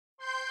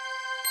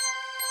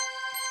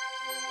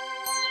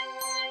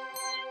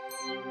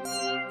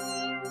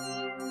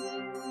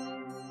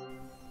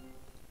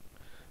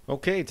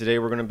Okay, today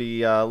we're going to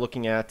be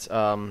looking at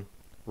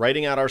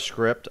writing out our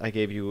script. I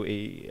gave you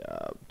a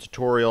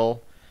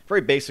tutorial,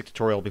 very basic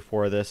tutorial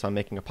before this on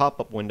making a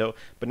pop-up window,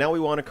 but now we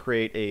want to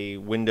create a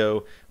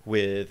window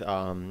with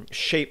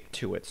shape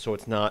to it, so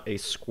it's not a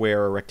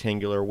square or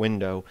rectangular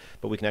window,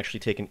 but we can actually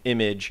take an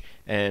image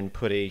and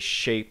put a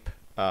shape,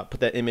 put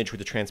that image with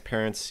the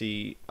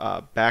transparency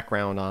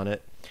background on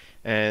it,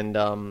 and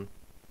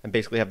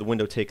basically have the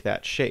window take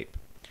that shape.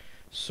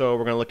 So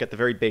we're going to look at the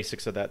very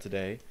basics of that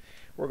today.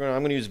 I'm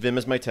going to use Vim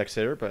as my text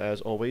editor, but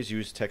as always,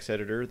 use text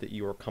editor that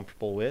you are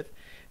comfortable with.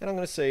 And I'm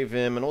going to say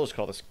Vim, and we'll just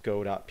call this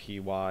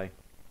go.py.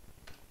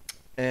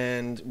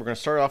 And we're going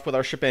to start off with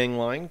our shebang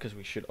line, because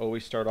we should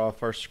always start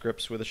off our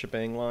scripts with a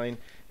shebang line.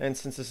 And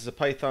since this is a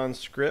Python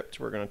script,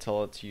 we're going to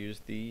tell it to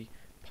use the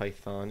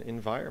Python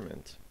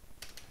environment.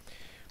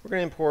 We're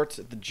going to import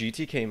the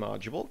GTK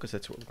module, because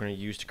that's what we're going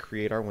to use to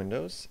create our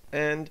windows.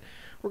 And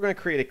we're going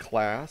to create a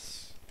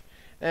class,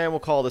 and we'll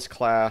call this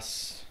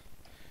class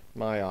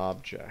my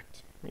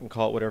object. You can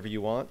call it whatever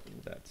you want.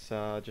 That's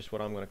just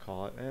what I'm going to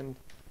call it. And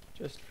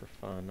just for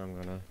fun, I'm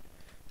going to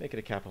make it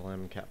a capital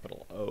M,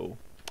 capital O.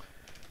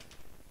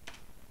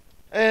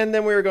 And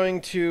then we're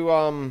going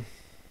to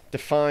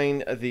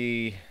define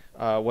the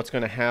what's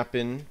going to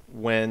happen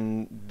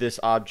when this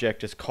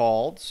object is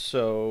called.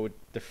 So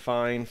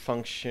define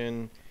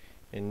function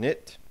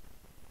init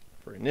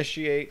for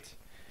initiate.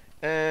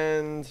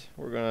 And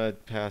we're going to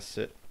pass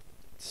it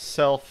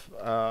self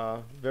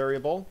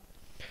variable.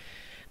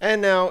 And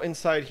now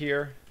inside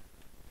here,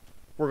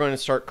 we're going to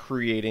start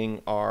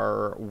creating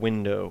our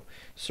window.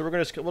 So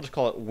we'll just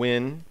call it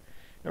win. And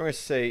we're going to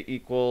say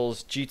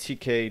equals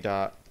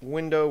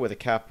gtk.window with a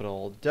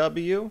capital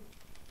W.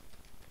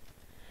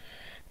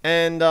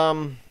 And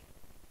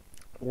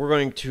we're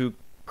going to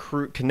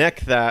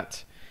connect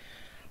that.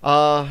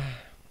 I'll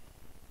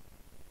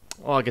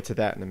get to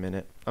that in a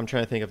minute. I'm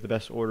trying to think of the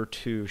best order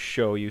to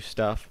show you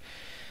stuff.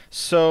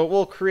 So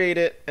we'll create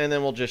it, and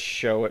then we'll just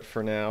show it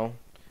for now.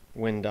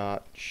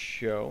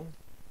 Win.show.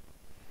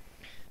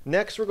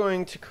 Next, we're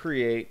going to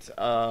create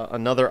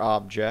another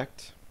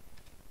object.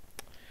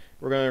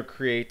 We're going to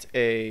create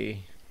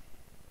a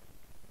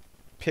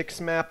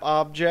pixmap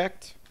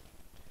object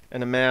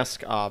and a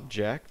mask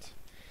object.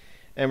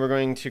 And we're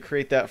going to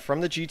create that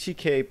from the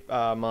GTK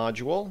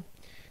module.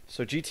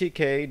 So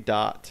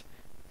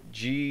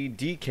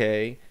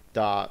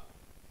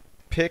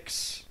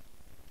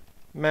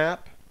gtk.gdk.pixmap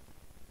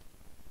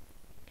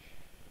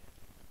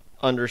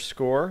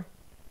underscore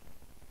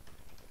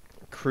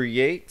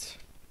create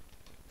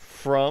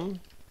from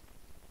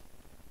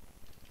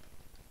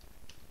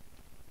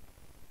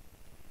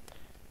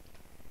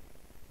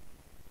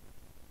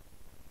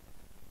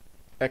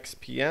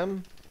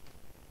xpm,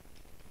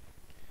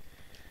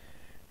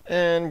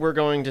 and we're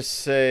going to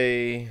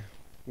say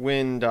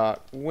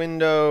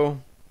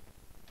win.window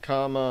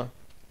comma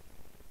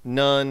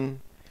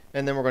none,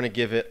 and then we're going to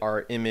give it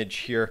our image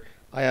here.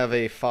 I have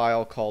a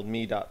file called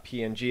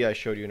me.png I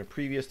showed you in a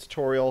previous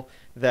tutorial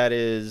that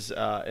is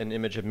an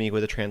image of me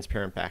with a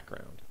transparent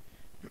background.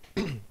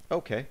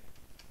 Okay.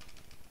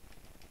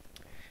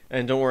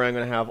 And don't worry, I'm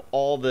going to have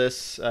all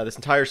this, this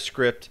entire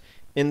script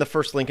in the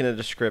first link in the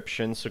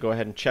description, so go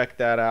ahead and check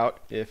that out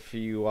if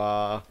you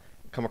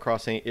come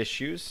across any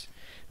issues.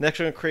 Next,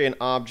 we're going to create an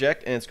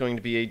object, and it's going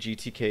to be a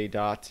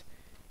gtk.image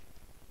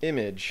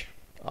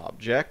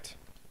object.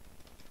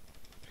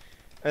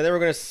 And then we're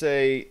going to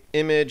say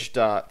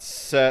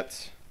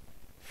image.set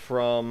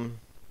from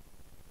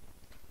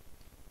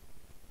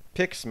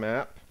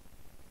pixmap.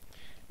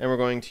 And we're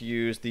going to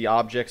use the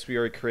objects we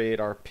already created,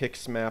 our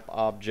pixmap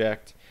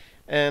object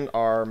and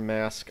our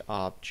mask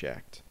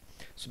object.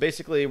 So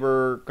basically,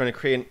 we're going to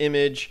create an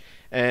image,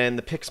 and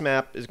the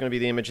pixmap is going to be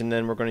the image, and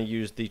then we're going to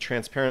use the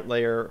transparent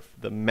layer,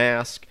 the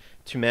mask,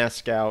 to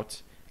mask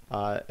out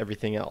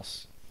everything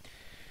else.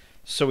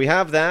 So we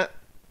have that.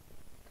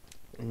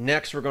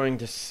 Next, we're going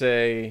to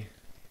say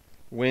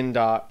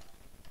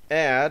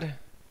win.add,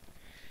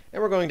 and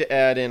we're going to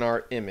add in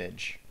our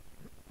image.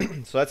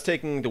 So that's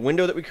taking the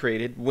window that we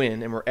created,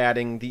 win, and we're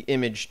adding the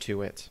image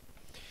to it.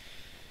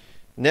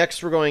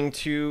 Next, we're going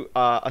to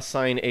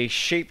assign a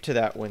shape to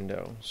that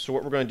window. So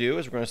what we're going to do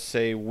is we're going to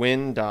say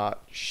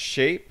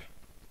win.shape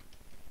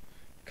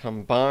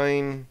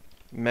combine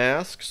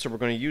mask. So we're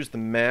going to use the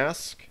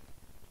mask,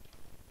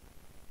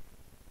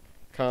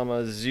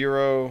 comma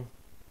 0,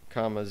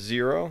 comma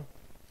 0.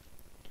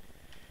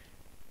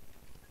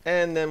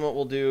 And then what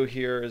we'll do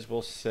here is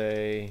we'll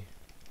say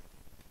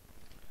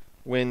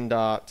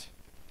win.show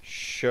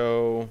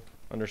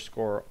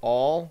underscore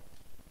all.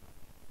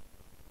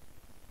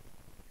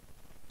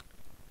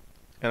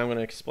 And I'm going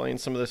to explain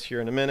some of this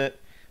here in a minute.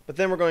 But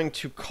then we're going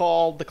to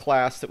call the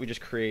class that we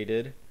just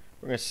created.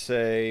 We're going to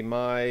say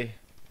my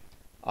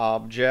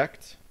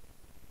object.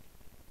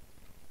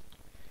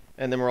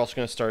 And then we're also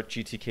going to start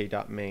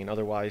gtk.main.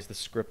 Otherwise, the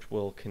script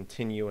will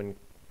continue and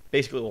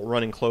basically will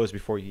run and close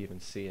before you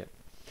even see it.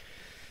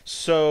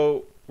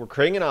 So we're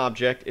creating an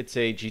object. It's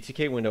a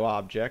GTK window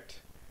object.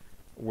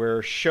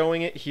 we're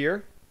showing it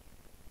here.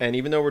 And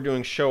even though we're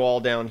doing show all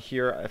down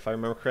here, if I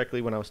remember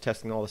correctly when I was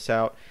testing all this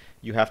out,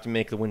 you have to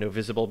make the window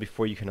visible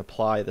before you can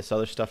apply this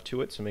other stuff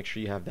to it. So make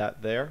sure you have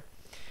that there.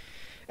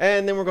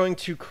 And then we're going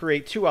to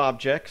create two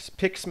objects,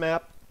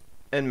 pixmap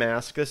and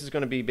mask. This is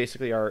going to be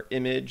basically our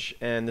image,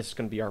 and this is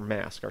going to be our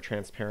mask, our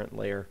transparent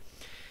layer.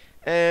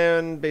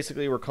 And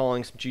basically we're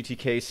calling some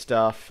GTK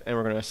stuff, and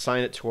we're going to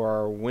assign it to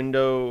our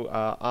window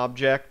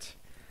object.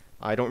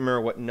 I don't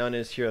remember what none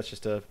is here. That's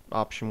just an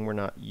option we're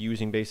not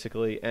using,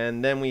 basically.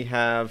 And then we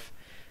have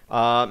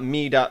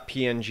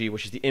me.png,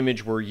 which is the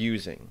image we're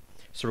using.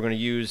 So we're going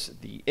to use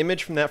the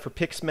image from that for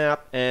pixmap,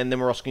 and then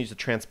we're also going to use the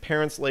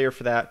transparency layer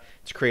for that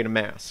to create a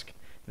mask.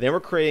 Then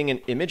we're creating an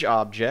image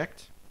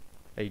object,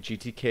 a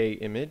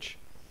GTK image,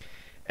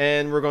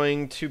 and we're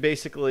going to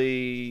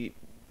basically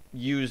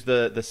use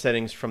the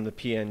settings from the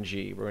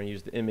PNG. We're going to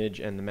use the image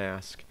and the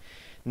mask.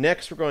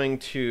 Next, we're going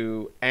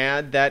to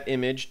add that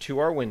image to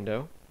our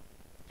window.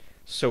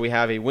 So we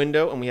have a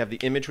window and we have the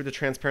image with the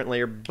transparent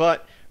layer,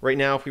 but right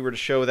now if we were to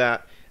show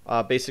that,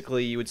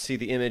 basically you would see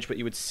the image, but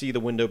you would see the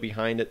window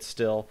behind it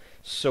still.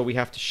 So we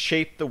have to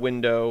shape the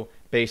window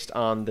based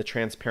on the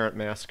transparent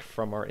mask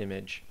from our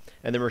image.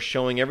 And then we're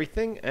showing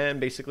everything and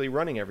basically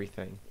running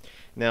everything.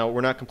 Now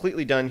we're not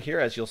completely done here,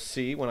 as you'll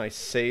see when I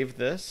save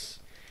this.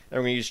 And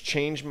we're going to use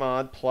change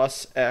mod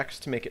plus X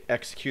to make it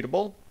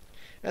executable.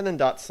 And then /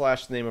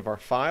 the name of our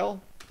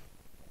file.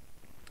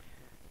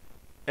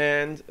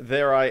 And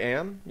there I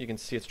am. You can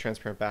see it's a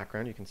transparent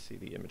background. You can see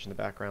the image in the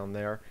background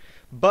there.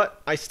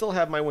 But I still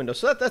have my window.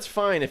 So that's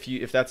fine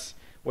if that's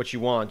what you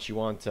want. If you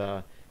want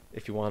a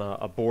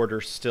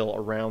border still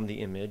around the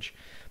image.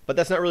 But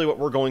that's not really what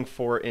we're going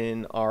for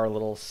in our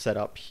little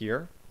setup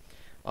here.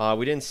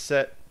 We didn't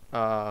set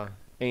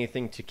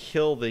anything to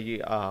kill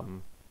the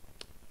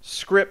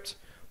script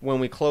when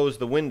we close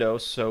the window.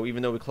 So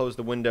even though we close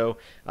the window,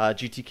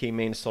 GTK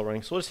main is still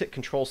running. So we'll just hit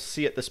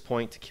Control-C at this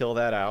point to kill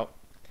that out.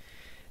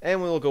 And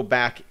we'll go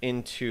back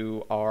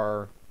into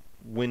our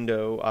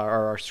window,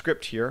 our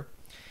script here.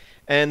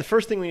 And the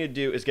first thing we need to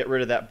do is get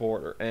rid of that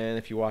border. And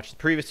if you watch the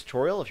previous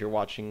tutorial, if you're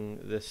watching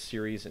this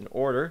series in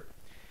order,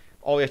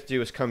 all we have to do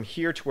is come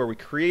here to where we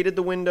created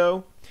the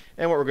window.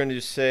 And what we're going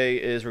to say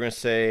is we're going to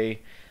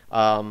say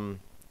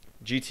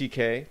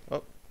GTK,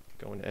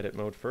 go into edit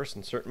mode first,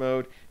 insert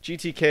mode,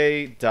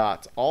 GTK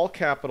dot all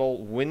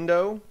capital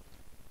window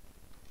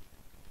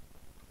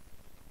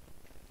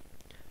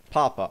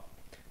pop-up.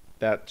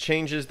 That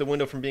changes the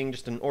window from being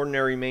just an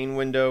ordinary main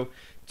window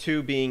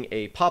to being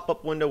a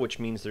pop-up window, which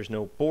means there's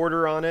no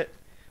border on it.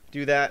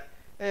 Do that,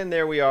 and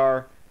there we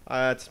are.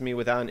 It's me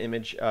without an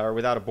image or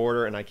without a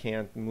border, and I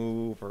can't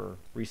move or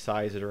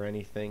resize it or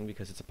anything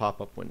because it's a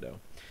pop-up window.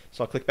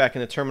 So I'll click back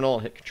in the terminal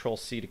and hit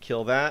Control-C to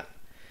kill that.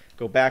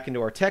 Go back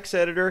into our text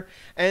editor,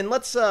 and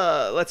let's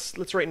set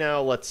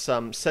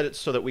it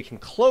so that we can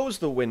close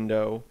the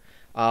window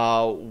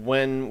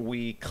when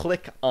we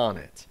click on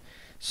it.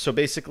 So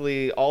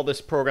basically, all this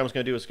program is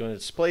going to do is going to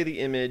display the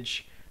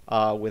image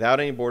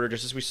without any border,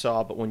 just as we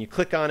saw. But when you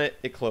click on it,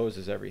 it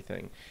closes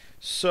everything.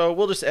 So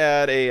we'll just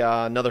add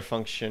another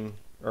function,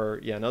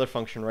 another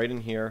function right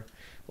in here.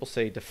 We'll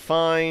say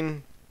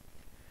define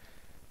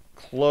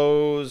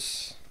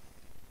close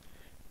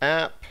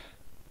application.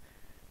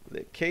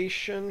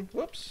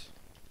 Whoops,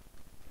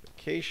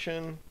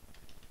 application.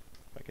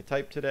 If I could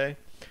type today.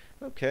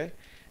 Okay,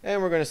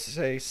 and we're going to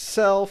say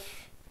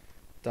self,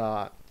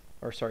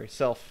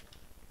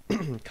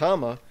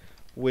 comma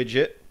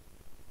widget,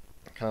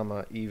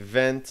 comma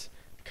event,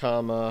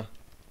 comma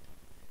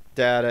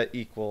data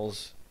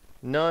equals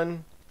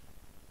none,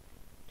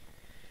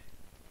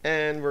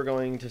 and we're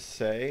going to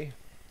say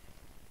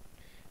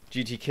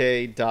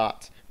GTK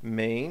dot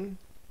main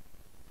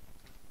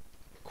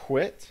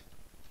quit.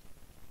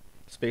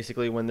 So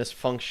basically, when this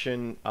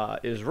function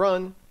is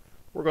run,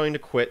 we're going to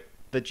quit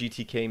the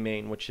GTK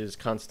main, which is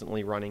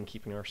constantly running,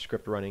 keeping our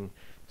script running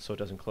so it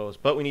doesn't close.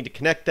 But we need to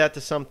connect that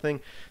to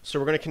something, so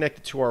we're going to connect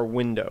it to our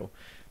window.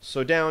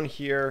 So down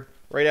here,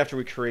 right after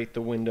we create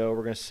the window,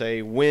 we're going to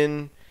say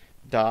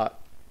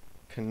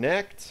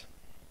win.connect,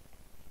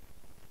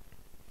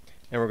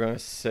 and we're going to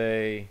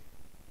say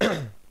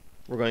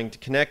we're going to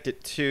connect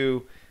it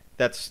to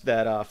that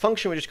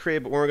function we just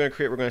created. But when we're going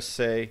to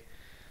say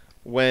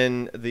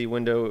when the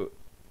window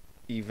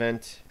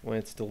event, when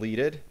it's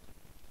deleted,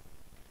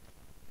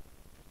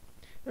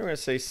 and we're going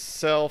to say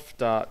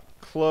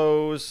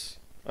self.close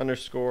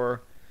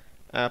underscore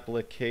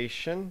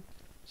application.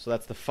 So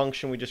that's the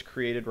function we just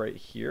created right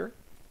here.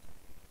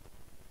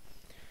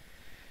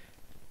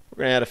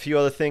 We're going to add a few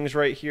other things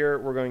right here.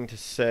 We're going to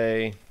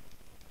say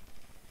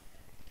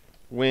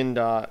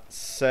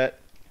win.set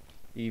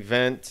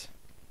event.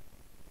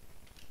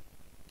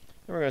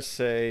 And we're going to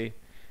say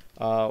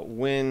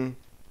win.get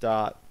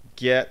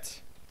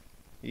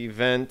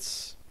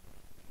events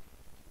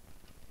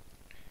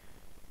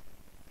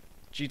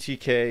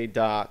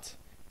gtk.gdk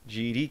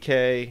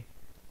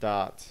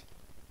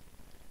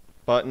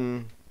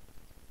button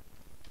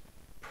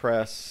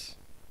press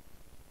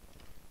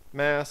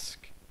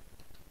mask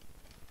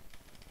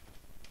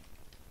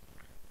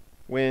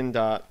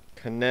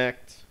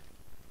win.connect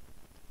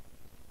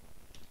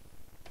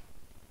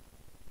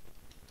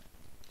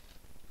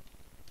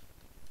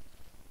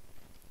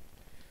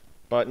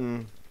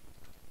button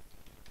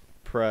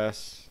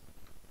press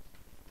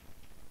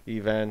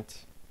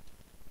event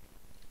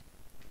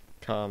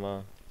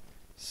comma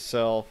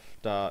self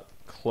dot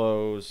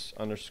close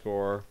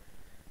underscore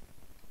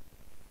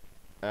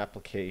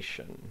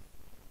application.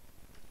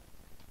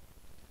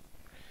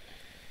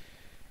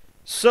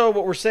 So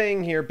what we're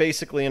saying here,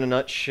 basically in a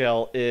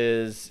nutshell,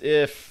 is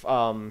if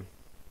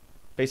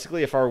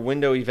basically if our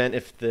window event,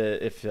 if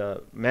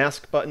the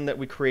mask button that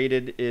we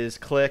created is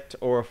clicked,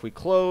 or if we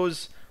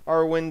close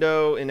our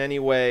window in any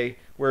way,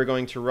 we're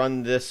going to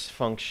run this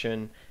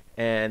function,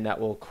 and that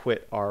will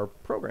quit our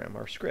program,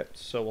 our script.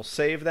 So we'll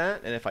save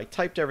that, and if I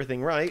typed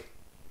everything right,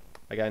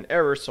 I got an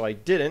error, so I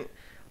didn't.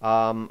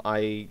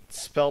 I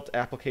spelt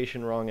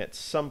application wrong at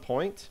some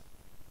point.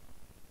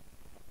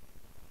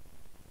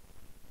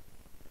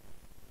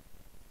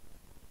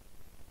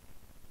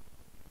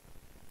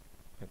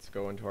 Let's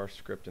go into our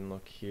script and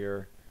look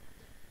here.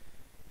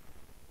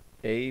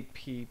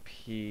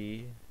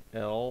 A-P-P-L-I-T.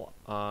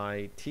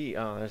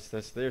 Oh,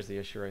 there's the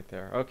issue right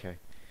there. Okay.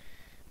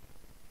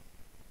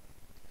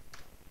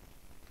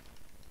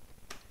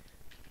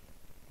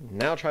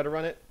 Now try to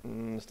run it.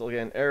 Still get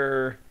an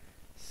error.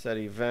 Set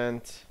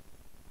event.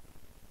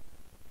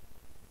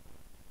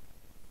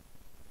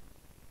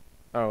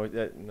 Oh,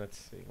 let's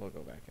see. We'll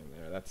go back in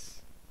there.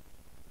 It's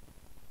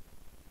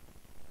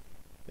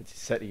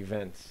set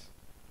events.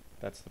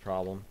 That's the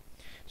problem.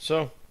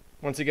 So,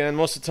 once again,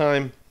 most of the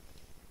time,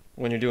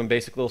 when you're doing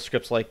basic little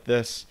scripts like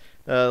this,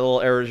 the little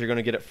errors you're going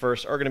to get at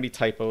first are going to be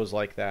typos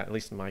like that, at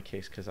least in my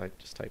case, because I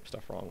just type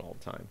stuff wrong all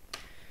the time.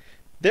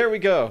 There we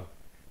go.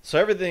 So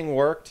everything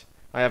worked.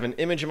 I have an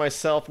image of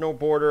myself, no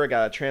border. I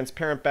got a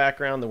transparent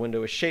background. The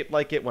window is shaped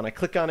like it. When I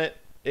click on it,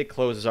 it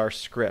closes our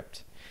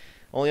script.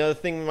 Only other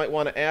thing we might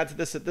want to add to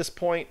this at this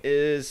point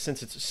is,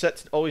 since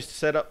it's always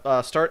set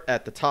up start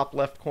at the top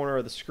left corner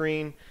of the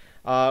screen,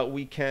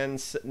 we can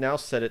now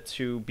set it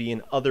to be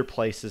in other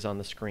places on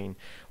the screen,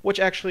 which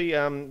actually,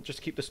 just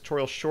to keep this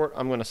tutorial short,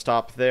 I'm going to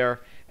stop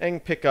there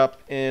and pick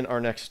up in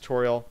our next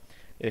tutorial.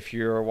 If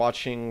you're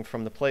watching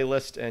from the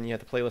playlist and you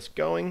have the playlist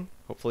going,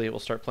 hopefully it will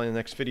start playing the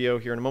next video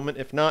here in a moment.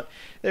 If not,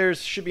 there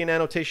should be an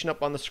annotation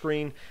up on the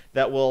screen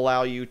that will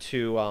allow you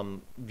to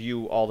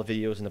view all the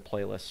videos in the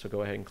playlist, so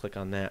go ahead and click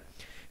on that.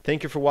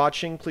 Thank you for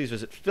watching. Please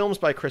visit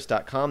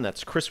filmsbychris.com.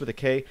 That's Chris with a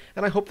K,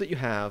 and I hope that you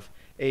have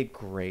a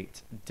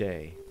great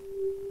day.